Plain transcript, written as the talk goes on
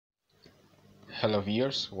Hello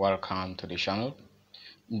viewers, welcome to the channel.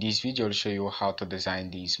 In this video I'll show you how to design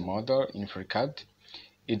this model in FreeCAD.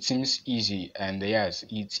 It seems easy, and yes,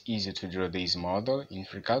 it's easy to draw this model in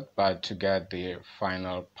FreeCAD, but to get the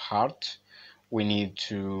final part we need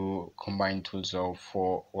to combine tools of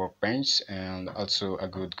for workbench and also a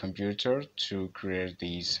good computer to create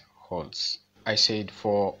these holes. I said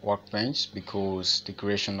for workbench because the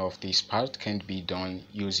creation of this part can't be done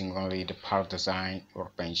using only the part design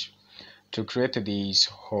workbench. To create these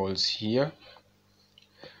holes here,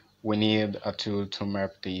 we need a tool to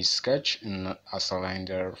map the sketch in a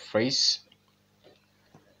cylinder face.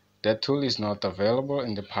 That tool is not available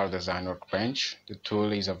in the part design workbench. The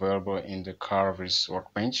tool is available in the curves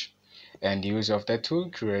workbench, and the use of that tool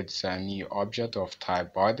creates a new object of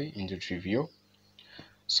type body in the tree view.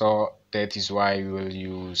 So that is why we will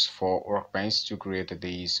use for workbench to create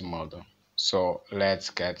this model. So let's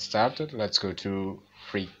get started. Let's go to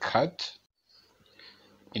FreeCAD.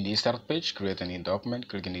 In the start page, create a new document,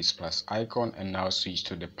 click on this plus icon, and now switch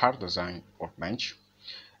to the part design workbench.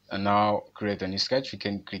 And now create a new sketch. You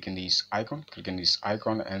can click on this icon,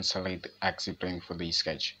 and select the axis plane for the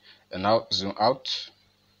sketch. And now zoom out.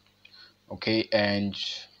 Okay, and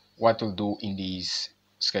what we'll do in this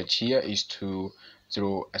sketch here is to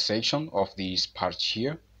draw a section of this part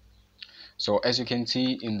here. So as you can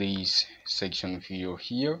see in this section view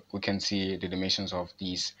here, we can see the dimensions of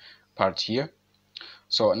this part here.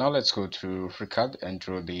 So now let's go to FreeCAD and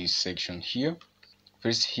draw this section here.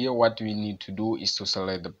 First here, what we need to do is to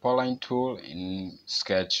select the polyline tool in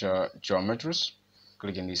sketch geometries.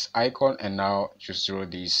 Click on this icon, and now just draw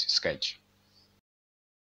this sketch.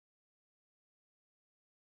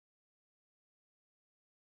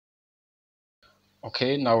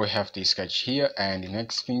 Okay, now we have this sketch here, and the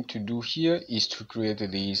next thing to do here is to create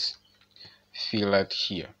this fillet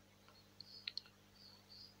here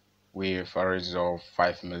with a radius of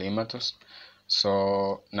 5 millimeters.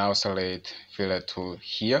 So now select fillet tool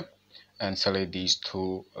here and select these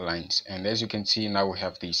two lines, and as you can see now we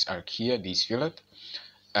have this arc here, this fillet.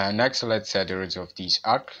 And next let's set the radius of this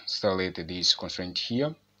arc. Select this constraint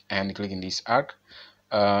here and click in this arc.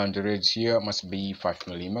 The radius here must be 5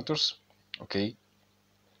 millimeters. Okay,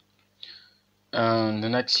 and the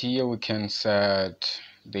next here we can set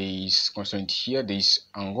this constraint here, this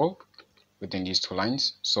angle within these two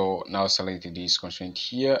lines. So now select this constraint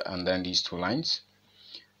here and then these two lines,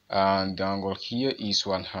 and the angle here is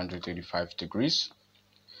 135 degrees.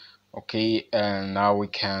 Okay, and now we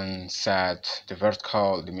can set the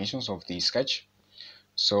vertical dimensions of the sketch.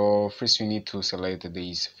 So first we need to select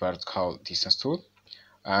this vertical distance tool,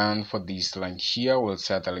 and for this line here we'll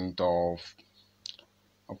set a length of,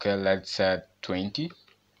 okay, let's set 20.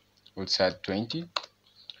 We'll set 20.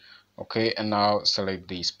 Okay, and now select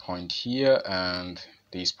this point here and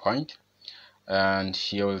this point, and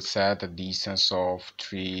here we'll set a distance of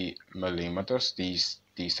 3 millimeters, this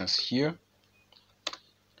distance here.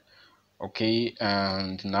 Okay,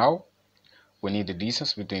 and now we need the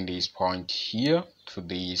distance between this point here to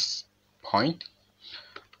this point,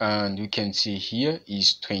 and you can see here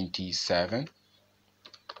is 27.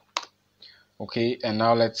 Okay, and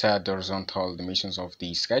now let's add the horizontal dimensions of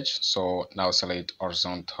the sketch. So now select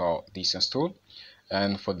horizontal distance tool,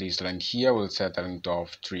 and for this line here we'll set a length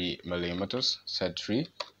of 3 millimeters, set 3.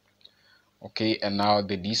 Okay, and now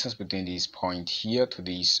the distance between this point here to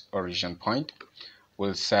this origin point,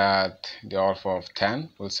 we'll set the alpha of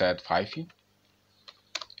 10, we'll set 5.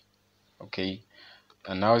 Okay,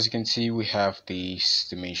 and now as you can see we have this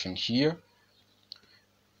dimension here,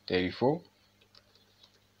 34.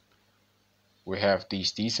 We have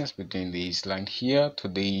this distance between this line here to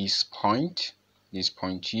this point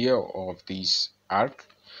here of this arc.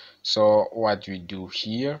 So what we do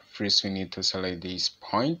here, first we need to select this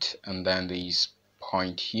point and then this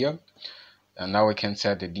point here, and now we can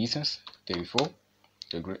set the distance 34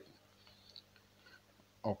 degree.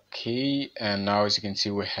 Okay, and now as you can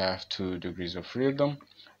see we have 2 degrees of freedom.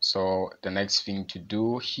 So the next thing to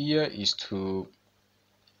do here is to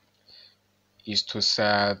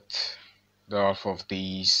set the alpha of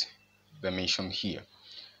this dimension here.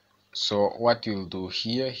 So what you'll do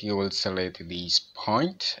here, you will select this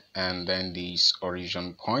point and then this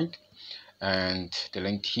origin point, and the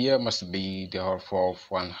length here must be the alpha of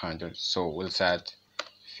 100. So we'll set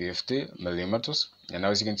 50 millimeters, and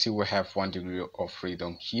as you can see we have 1 degree of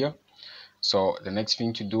freedom here. So the next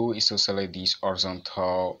thing to do is to select this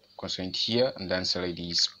horizontal constraint here and then select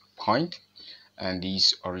this point and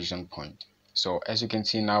this origin point. So as you can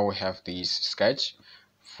see now we have this sketch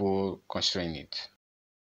full constrained.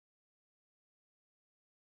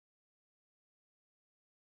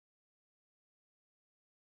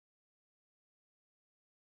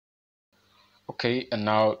 Okay, and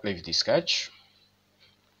now leave the sketch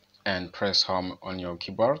and press home on your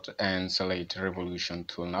keyboard and select revolution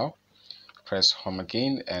tool. Now press home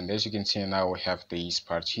again, and as you can see now we have this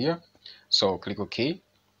part here, so click OK.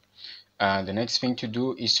 And the next thing to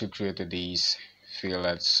do is to create these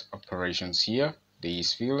fillets operations here,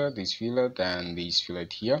 this fillet, and this fillet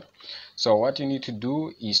here. So what you need to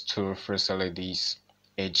do is to first select this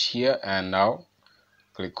edge here, and now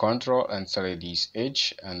click Ctrl and select this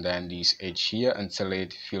edge, and then this edge here, and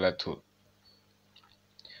select fillet tool.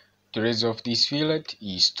 The radius of this fillet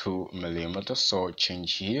is 2 millimeters, so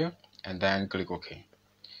change here and then click OK.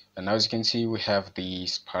 And as you can see we have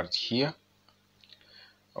this part here.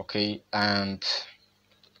 Okay, and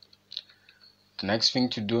the next thing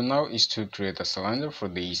to do now is to create a cylinder for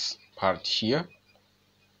this part here.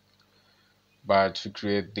 But to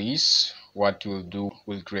create this, what we'll do,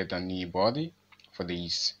 we'll create a new body for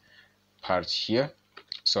this part here.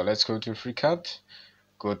 So let's go to FreeCAD,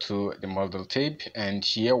 go to the model tab, and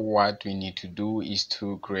here what we need to do is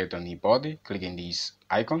to create a new body. Click on this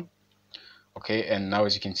icon. Okay, and now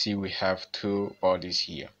as you can see we have two bodies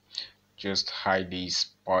here. Just hide this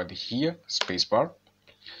body here, spacebar.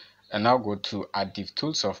 And now go to Additive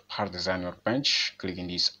Tools of Part Design Workbench, click in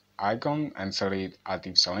this icon and select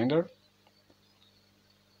Additive Cylinder.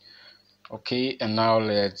 Okay, and now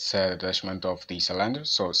let's set the attachment of the cylinder.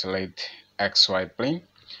 So select XY plane,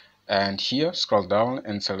 and here scroll down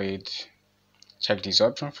and check this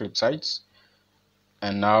option, flip sides.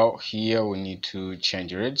 And now here we need to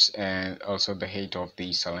change the radius and also the height of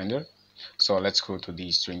the cylinder. So let's go to the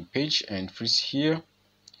string page, and first here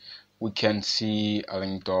we can see a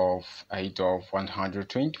length of height of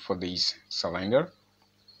 120 for this cylinder.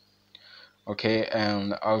 Okay,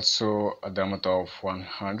 and also a diameter of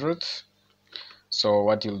 100. So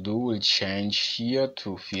what you'll do, will change here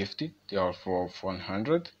to 50, therefore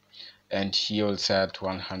 100, and here we'll set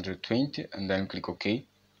 120 and then click OK.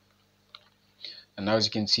 And now as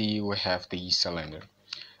you can see we have the cylinder.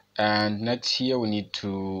 And next here we need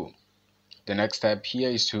to, the next step here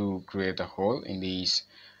is to create a hole in this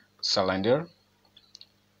cylinder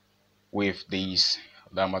with this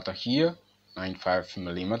diameter here 95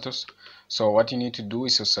 millimeters. So what you need to do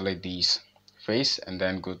is to select this face and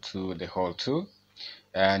then go to the hole tool,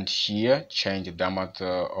 and here change the diameter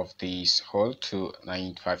of this hole to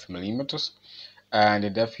 95 millimeters, and the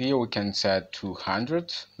depth here we can set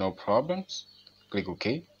 200, no problems. Click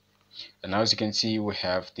OK. And now as you can see we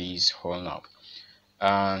have this hole now.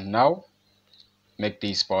 Now make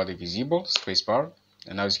this body visible, spacebar.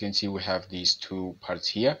 And now as you can see we have these two parts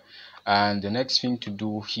here, and the next thing to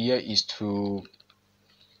do here is to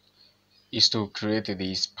create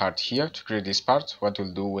this part here. To create this part, what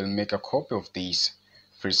we'll do, we'll make a copy of this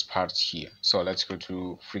first part here. So let's go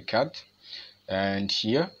to FreeCAD, and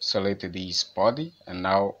here select this body, and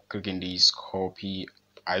now click in this copy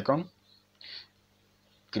icon,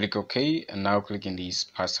 click OK, and now click in this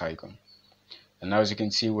pass icon. And now as you can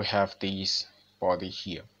see we have this body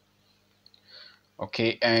here.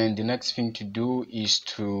 Okay, and the next thing to do is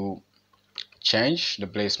to change the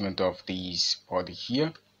placement of this body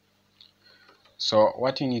here. So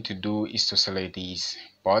what you need to do is to select this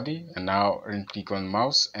body, and now click on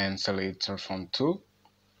mouse and select transform tool.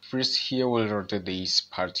 First here we'll rotate this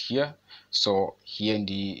part here. So here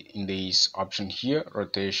in this option here,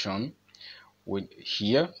 rotation, with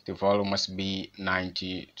here the volume must be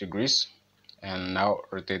 90 degrees, and now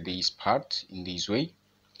rotate this part in this way.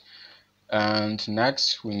 And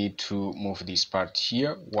next we need to move this part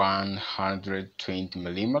here 120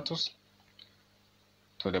 millimeters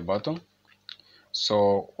to the bottom.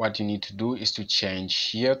 So what you need to do is to change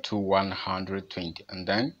here to 120 and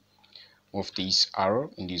then move this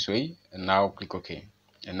arrow in this way, and now click OK.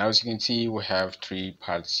 And now as you can see we have three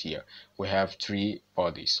parts here, we have three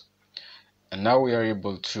bodies, and now we are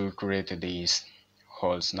able to create these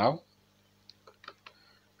holes now.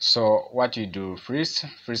 So what you do first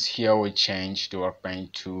here we change the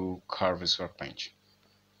workbench to curves workbench.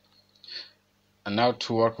 And now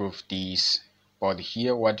to work with this body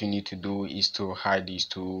here, what you need to do is to hide these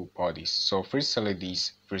two bodies. So first select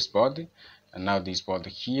this first body, and now this body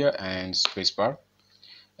here, and spacebar,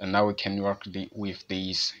 and now we can work with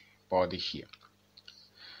this body here.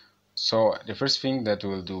 So the first thing that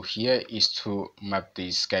we'll do here is to map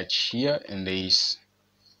this sketch here in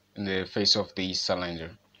the face of the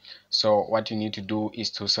cylinder. So what you need to do is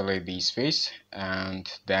to select this face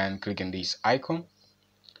and then click on this icon.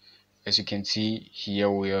 As you can see here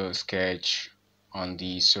we'll sketch on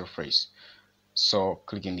the surface. So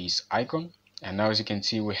click on this icon, and now as you can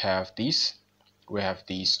see we have this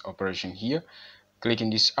operation here. Click in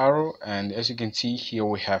this arrow, and as you can see here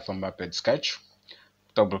we have a mapped sketch.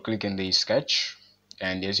 Double click in the sketch,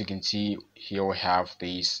 and as you can see here we have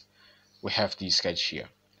this sketch here.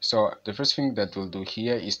 So the first thing that we'll do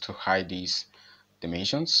here is to hide these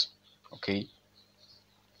dimensions. Okay,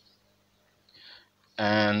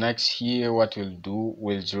 and next here what we'll do,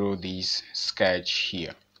 we'll draw this sketch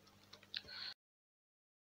here.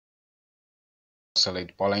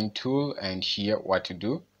 Select polyline tool, and here what to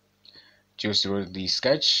do, just draw the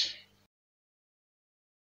sketch.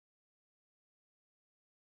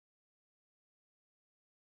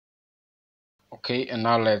 Okay, and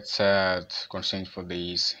now let's add constraint for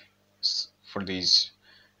these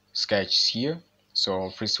sketches here. So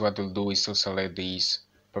first what we'll do is to select this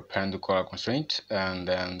perpendicular constraint and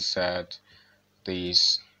then set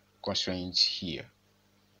these constraints here.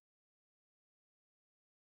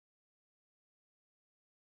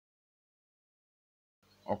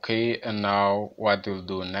 Okay, and now what we'll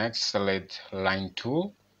do next, select line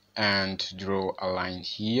tool and draw a line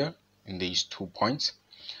here in these 2 points.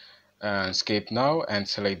 Escape now and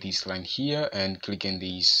select this line here and click in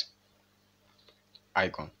this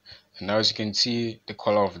icon. And now as you can see, the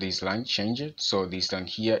color of this line changed. So this line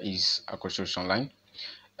here is a construction line.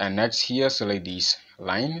 And next here, select this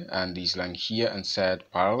line and this line here and set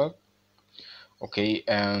parallel. Okay,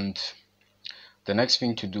 and the next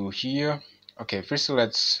thing to do here, okay, first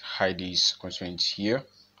let's hide these constraints here.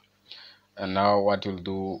 And now what we'll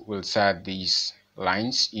do, we'll set these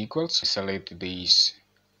lines equals. Select these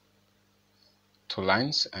 2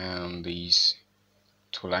 lines and these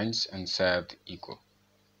 2 lines and set equal.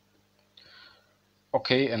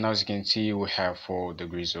 Okay, and as you can see we have 4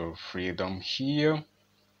 degrees of freedom here.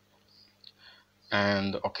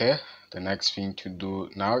 And okay, the next thing to do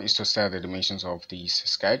now is to set the dimensions of this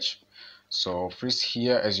sketch. So first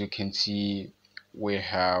here, as you can see, we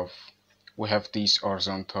have these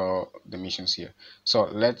horizontal dimensions here. So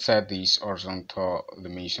let's set these horizontal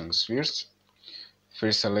dimensions first.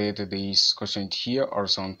 First select this constraint here,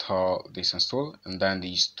 horizontal distance tool, and then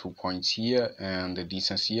these 2 points here, and the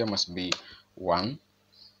distance here must be 1.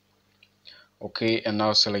 Okay, and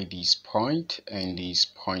now select this point and this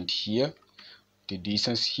point here. The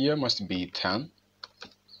distance here must be 10.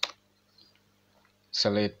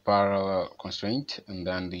 Select parallel constraint and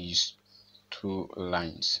then these 2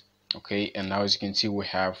 lines. Okay, and now as you can see we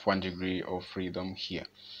have 1 degree of freedom here.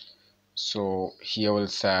 So here we'll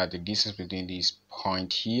set the distance between this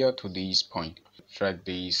point here to this point. Drag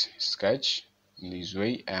this sketch in this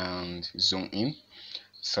way and zoom in.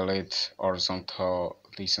 Select horizontal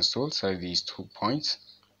distance tool, select these 2 points,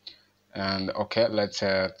 and okay, let's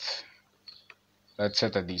set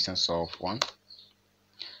a distance of 1,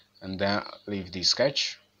 and then leave the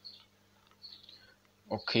sketch.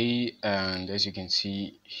 Okay, and as you can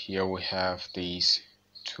see here we have these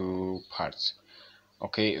 2 parts.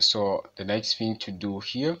 Okay, so the next thing to do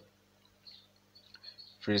here,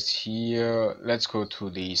 first here let's go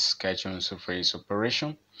to the sketch on surface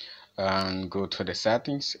operation and go to the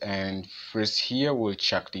settings, and first here we'll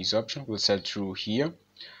check this option. We'll set through here,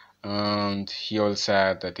 and here we'll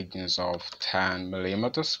set the thickness of 10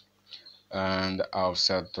 millimeters and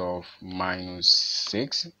offset of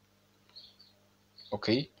 -6.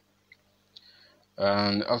 Okay,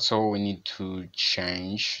 and also we need to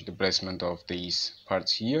change the placement of these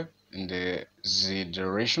parts here in the Z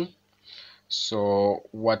direction. So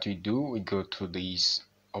what we do, we go to this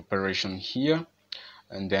operation here,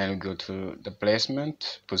 and then we go to the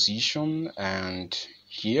placement position, and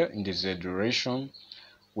here in the Z direction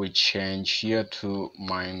we change here to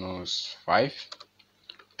 -5.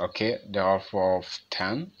 Okay, the half of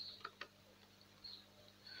 10.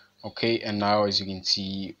 Okay, and now as you can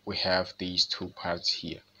see we have these 2 parts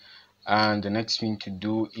here, and the next thing to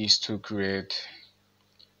do is to create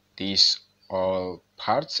these all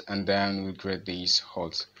parts, and then we create these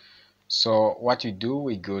holes. So what we do,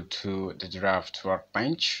 we go to the draft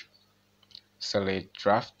workbench, select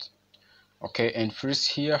draft. Okay, and first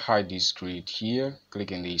here hide this grid here,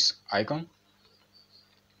 click on this icon.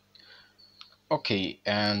 Okay,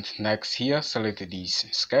 and next here select this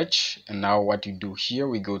sketch, and now what you do here,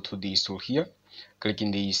 we go to this tool here, click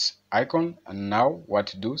in this icon, and now what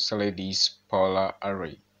to do, select this polar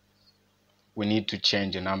array. We need to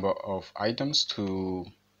change the number of items to,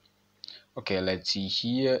 okay, let's see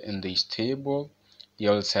here in this table,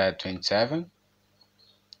 you'll set 27.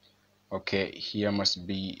 Okay, here must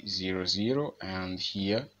be 00 and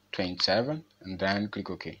here 27, and then click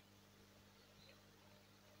OK.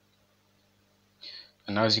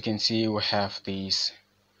 And now as you can see we have this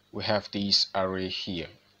array here.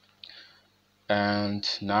 And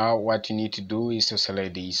now what you need to do is to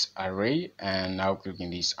select this array, and now click in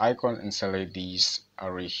this icon and select this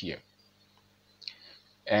array here.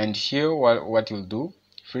 And here what you'll do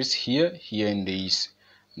first, here in this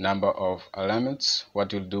number of elements,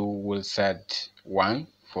 what you'll do will set 1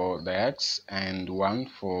 for the X and 1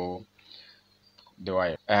 for the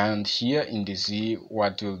Y. And here in the Z,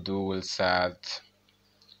 what you'll do will set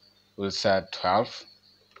 12.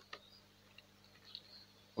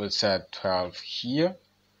 We'll set 12 here.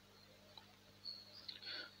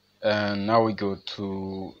 And now we go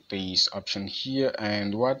to this option here,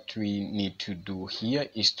 and what we need to do here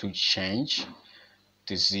is to change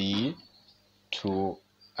the Z to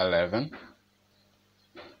 11.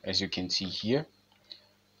 As you can see here,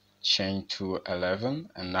 change to 11,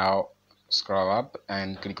 and now scroll up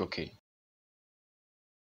and click OK.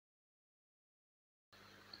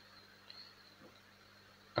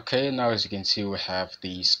 Okay, now as you can see, we have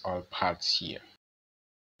these all parts here,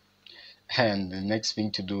 and the next thing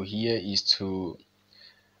to do here is to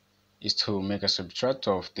make a subtract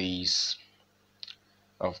of these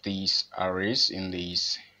arrays in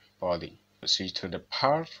this body. Switch to the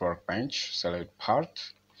part workbench, select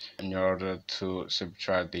part in order to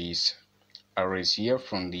subtract these arrays here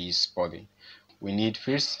from this body. We need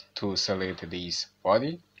first to select this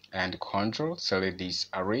body and control select this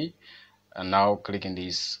array, and now click in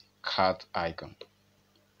this cut icon.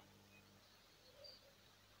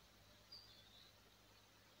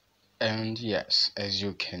 And yes, as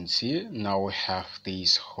you can see, now we have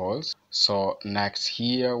these holes. So next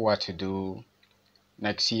here, what to do?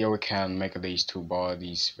 Next here, we can make these two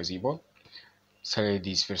bodies visible. Select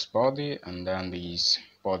this first body and then this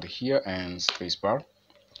body here and spacebar.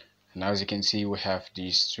 And as you can see, we have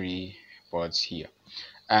these three bodies here.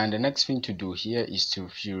 And the next thing to do here is to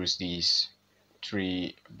fuse these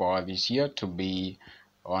three bodies here to be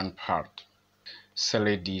one part.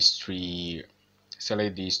 Select these three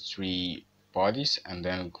bodies and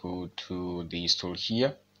then go to this tool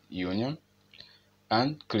here, union,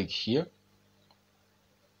 and click here.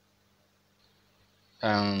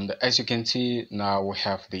 And as you can see, now we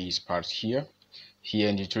have these parts here. Here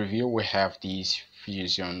in the preview, we have this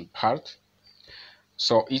fusion part.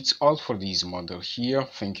 So it's all for this model here.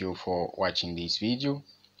 Thank you for watching this video.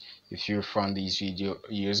 If you found this video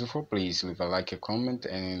useful, please leave a like, a comment,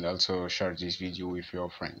 and also share this video with your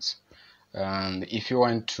friends. And if you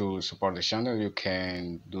want to support the channel, you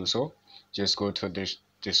can do so. Just go to the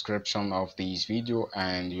description of this video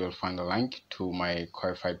and you'll find a link to my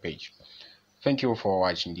Ko-fi page. Thank you for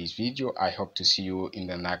watching this video. I hope to see you in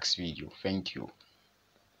the next video. Thank you.